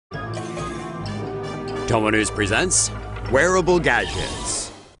TomoNews presents Wearable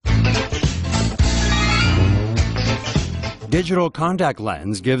Gadgets. Digital contact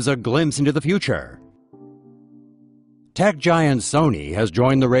lens gives a glimpse into the future. Tech giant Sony has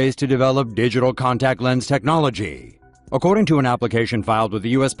joined the race to develop digital contact lens technology. According to an application filed with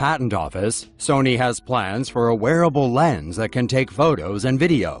the U.S. Patent Office, Sony has plans for a wearable lens that can take photos and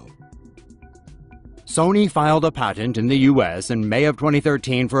video. Sony filed a patent in the U.S. in May of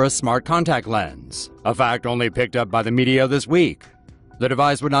 2013 for a smart contact lens, a fact only picked up by the media this week. The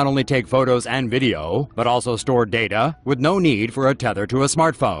device would not only take photos and video, but also store data with no need for a tether to a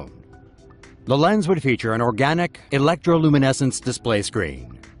smartphone. The lens would feature an organic electroluminescence display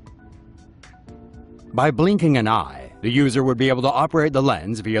screen. By blinking an eye, the user would be able to operate the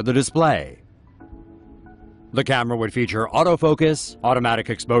lens via the display. The camera would feature autofocus, automatic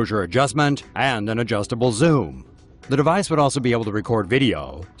exposure adjustment, and an adjustable zoom. The device would also be able to record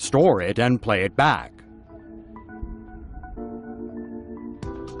video, store it, and play it back.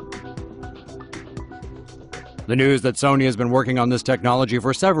 The news that Sony has been working on this technology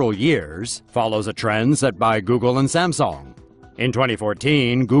for several years follows a trend set by Google and Samsung. In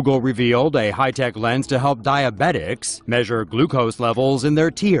 2014, Google revealed a high-tech lens to help diabetics measure glucose levels in their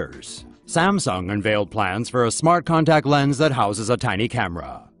tears. Samsung unveiled plans for a smart contact lens that houses a tiny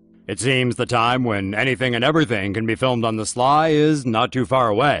camera. It seems the time when anything and everything can be filmed on the sly is not too far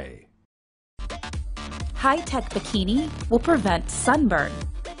away. High-tech bikini will prevent sunburn.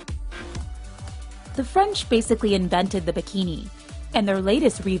 The French basically invented the bikini, and their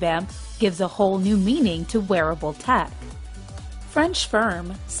latest revamp gives a whole new meaning to wearable tech. French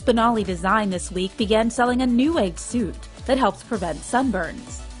firm Spinelli Design this week began selling a new-age suit that helps prevent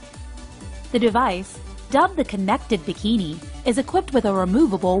sunburns. The device, dubbed the Connected Bikini, is equipped with a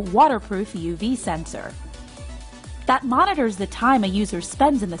removable, waterproof UV sensor that monitors the time a user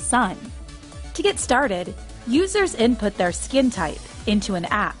spends in the sun. To get started, users input their skin type into an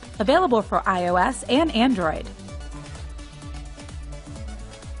app available for iOS and Android.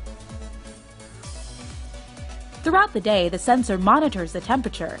 Throughout the day, the sensor monitors the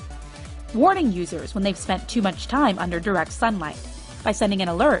temperature, warning users when they've spent too much time under direct sunlight by sending an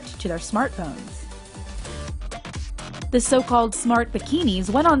alert to their smartphones. The so-called smart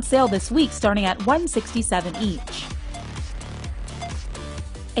bikinis went on sale this week starting at $167 each.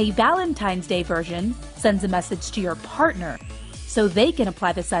 A Valentine's Day version sends a message to your partner so they can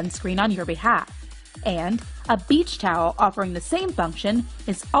apply the sunscreen on your behalf. And a beach towel offering the same function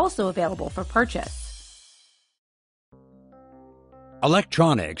is also available for purchase.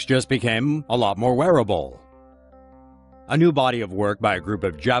 Electronics just became a lot more wearable. A new body of work by a group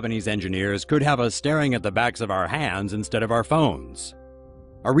of Japanese engineers could have us staring at the backs of our hands instead of our phones.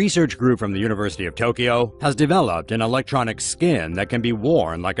 A research group from the University of Tokyo has developed an electronic skin that can be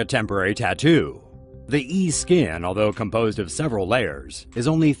worn like a temporary tattoo. The e-skin, although composed of several layers, is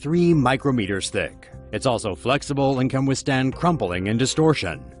only 3 micrometers thick. It's also flexible and can withstand crumpling and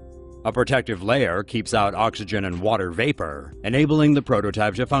distortion. A protective layer keeps out oxygen and water vapor, enabling the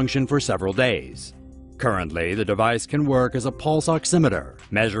prototype to function for several days. Currently, the device can work as a pulse oximeter,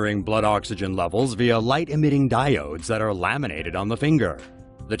 measuring blood oxygen levels via light-emitting diodes that are laminated on the finger.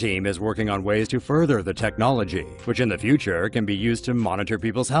 The team is working on ways to further the technology, which in the future can be used to monitor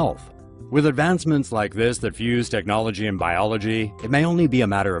people's health. With advancements like this that fuse technology and biology, it may only be a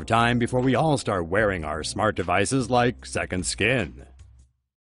matter of time before we all start wearing our smart devices like second skin.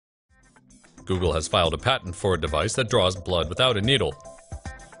 Google has filed a patent for a device that draws blood without a needle.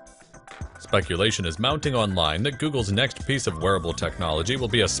 Speculation is mounting online that Google's next piece of wearable technology will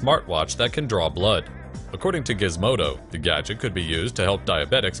be a smartwatch that can draw blood. According to Gizmodo, the gadget could be used to help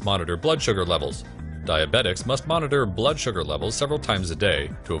diabetics monitor blood sugar levels. Diabetics must monitor blood sugar levels several times a day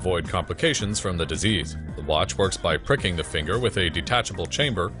to avoid complications from the disease. The watch works by pricking the finger with a detachable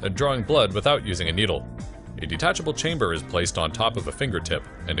chamber and drawing blood without using a needle. A detachable chamber is placed on top of a fingertip,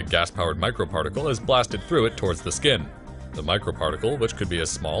 and a gas-powered microparticle is blasted through it towards the skin. The microparticle, which could be as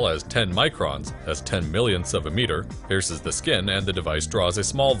small as 10 microns, as 10 millionths of a meter, pierces the skin and the device draws a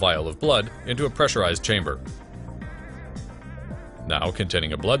small vial of blood into a pressurized chamber. Now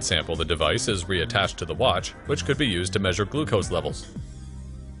containing a blood sample, the device is reattached to the watch, which could be used to measure glucose levels.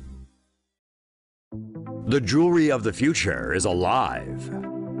 The jewelry of the future is alive.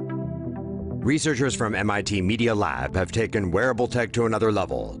 Researchers from MIT Media Lab have taken wearable tech to another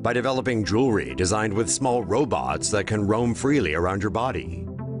level by developing jewelry designed with small robots that can roam freely around your body.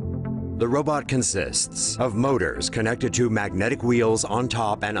 The robot consists of motors connected to magnetic wheels on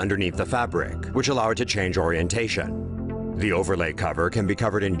top and underneath the fabric, which allow it to change orientation. The overlay cover can be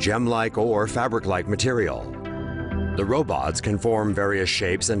covered in gem-like or fabric-like material. The the robots can form various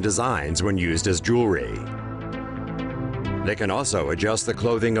shapes and designs when used as jewelry. They can also adjust the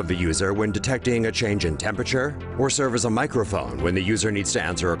clothing of the user when detecting a change in temperature, or serve as a microphone when the user needs to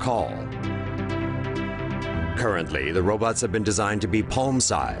answer a call. Currently, the robots have been designed to be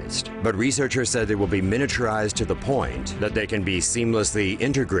palm-sized, but researchers said they will be miniaturized to the point that they can be seamlessly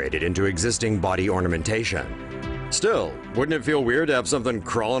integrated into existing body ornamentation. Still, wouldn't it feel weird to have something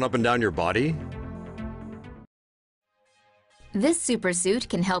crawling up and down your body? This supersuit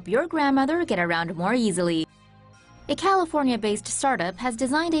can help your grandmother get around more easily. A California-based startup has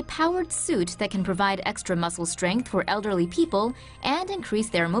designed a powered suit that can provide extra muscle strength for elderly people and increase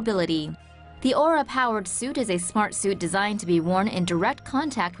their mobility. The Aura-powered suit is a smart suit designed to be worn in direct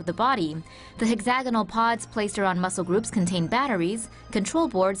contact with the body. The hexagonal pods placed around muscle groups contain batteries, control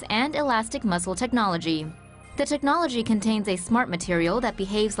boards, and elastic muscle technology. The technology contains a smart material that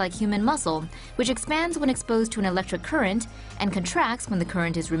behaves like human muscle, which expands when exposed to an electric current and contracts when the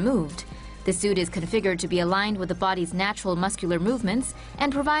current is removed. The suit is configured to be aligned with the body's natural muscular movements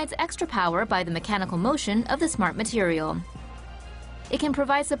and provides extra power by the mechanical motion of the smart material. It can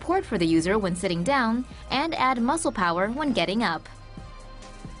provide support for the user when sitting down and add muscle power when getting up.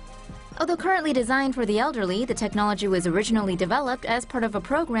 Although currently designed for the elderly, the technology was originally developed as part of a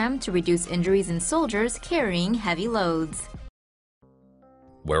program to reduce injuries in soldiers carrying heavy loads.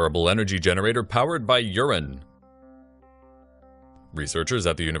 Wearable energy generator powered by urine. Researchers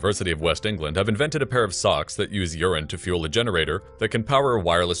at the University of West England have invented a pair of socks that use urine to fuel a generator that can power a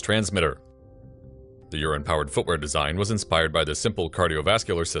wireless transmitter. The urine-powered footwear design was inspired by the simple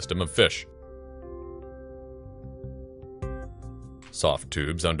cardiovascular system of fish. Soft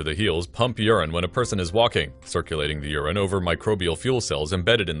tubes under the heels pump urine when a person is walking, circulating the urine over microbial fuel cells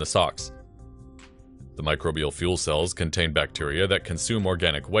embedded in the socks. The microbial fuel cells contain bacteria that consume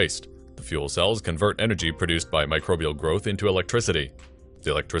organic waste. The fuel cells convert energy produced by microbial growth into electricity.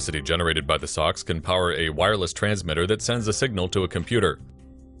 The electricity generated by the socks can power a wireless transmitter that sends a signal to a computer.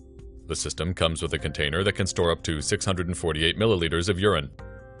 The system comes with a container that can store up to 648 milliliters of urine.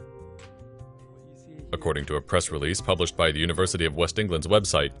 According to a press release published by the University of West England's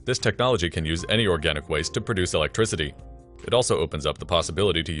website, this technology can use any organic waste to produce electricity. It also opens up the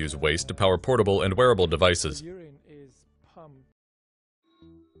possibility to use waste to power portable and wearable devices.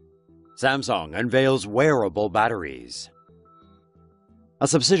 Samsung unveils wearable batteries. A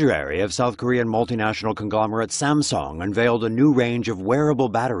subsidiary of South Korean multinational conglomerate Samsung unveiled a new range of wearable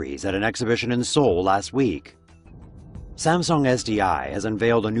batteries at an exhibition in Seoul last week. Samsung SDI has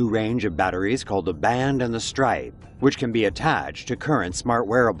unveiled a new range of batteries called the Band and the Stripe, which can be attached to current smart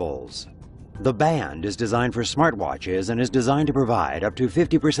wearables. The Band is designed for smartwatches and is designed to provide up to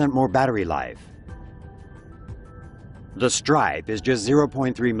 50% more battery life. The Stripe is just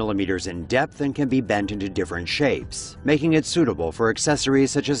 0.3 millimeters in depth and can be bent into different shapes, making it suitable for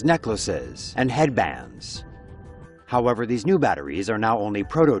accessories such as necklaces and headbands. However, these new batteries are now only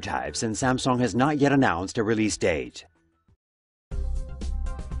prototypes and Samsung has not yet announced a release date.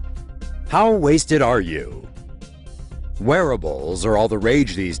 How wasted are you? Wearables are all the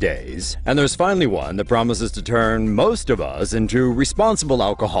rage these days, and there's finally one that promises to turn most of us into responsible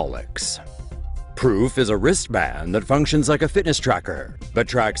alcoholics. Proof is a wristband that functions like a fitness tracker, but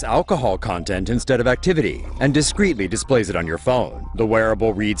tracks alcohol content instead of activity, and discreetly displays it on your phone. The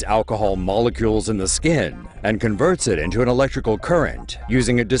wearable reads alcohol molecules in the skin and converts it into an electrical current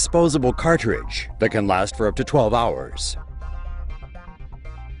using a disposable cartridge that can last for up to 12 hours.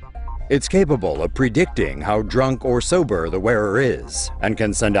 It's capable of predicting how drunk or sober the wearer is, and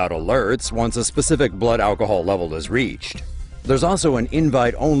can send out alerts once a specific blood alcohol level is reached. There's also an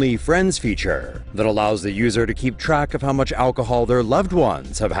invite-only friends feature that allows the user to keep track of how much alcohol their loved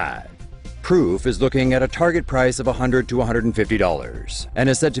ones have had. Proof is looking at a target price of $100 to $150 and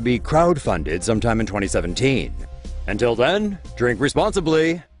is said to be crowdfunded sometime in 2017. Until then, drink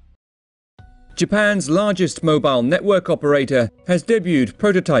responsibly. Japan's largest mobile network operator has debuted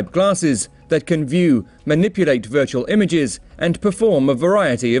prototype glasses that can view, manipulate virtual images, and perform a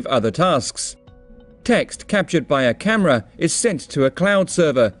variety of other tasks. Text captured by a camera is sent to a cloud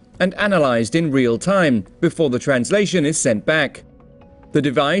server and analyzed in real time before the translation is sent back. The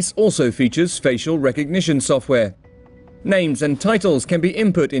device also features facial recognition software. Names and titles can be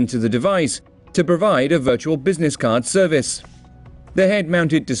input into the device to provide a virtual business card service. The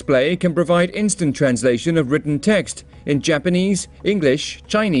head-mounted display can provide instant translation of written text in Japanese, English,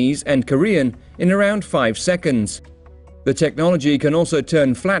 Chinese, and Korean in around 5 seconds. The technology can also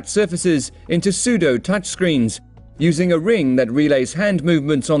turn flat surfaces into pseudo-touchscreens, using a ring that relays hand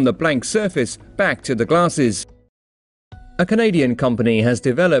movements on the blank surface back to the glasses. A Canadian company has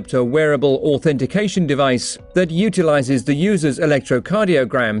developed a wearable authentication device that utilizes the user's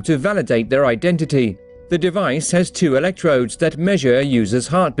electrocardiogram to validate their identity. The device has 2 electrodes that measure a user's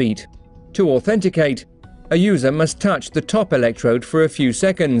heartbeat. To authenticate, a user must touch the top electrode for a few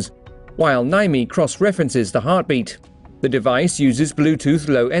seconds, while NIME cross-references the heartbeat. The device uses Bluetooth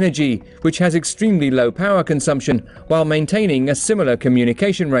Low Energy, which has extremely low power consumption while maintaining a similar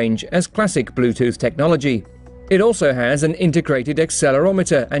communication range as classic Bluetooth technology. It also has an integrated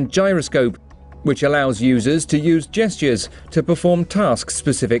accelerometer and gyroscope, which allows users to use gestures to perform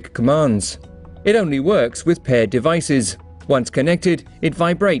task-specific commands. It only works with paired devices. Once connected, it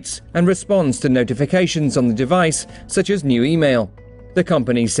vibrates and responds to notifications on the device, such as new email. The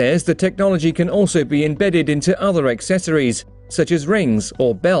company says the technology can also be embedded into other accessories, such as rings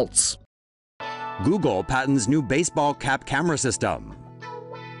or belts. Google patents new baseball cap camera system.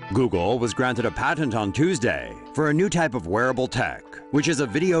 Google was granted a patent on Tuesday for a new type of wearable tech, which is a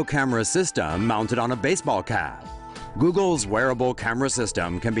video camera system mounted on a baseball cap. Google's wearable camera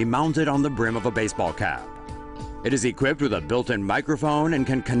system can be mounted on the brim of a baseball cap. It is equipped with a built-in microphone and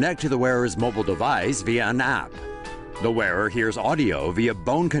can connect to the wearer's mobile device via an app. The wearer hears audio via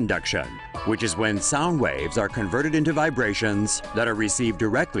bone conduction, which is when sound waves are converted into vibrations that are received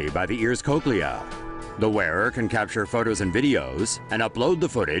directly by the ear's cochlea. The wearer can capture photos and videos and upload the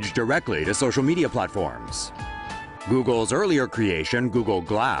footage directly to social media platforms. Google's earlier creation, Google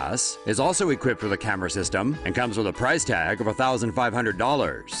Glass, is also equipped with a camera system and comes with a price tag of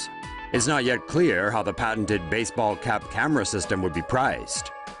 $1,500. It's not yet clear how the patented baseball cap camera system would be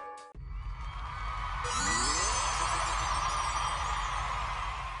priced.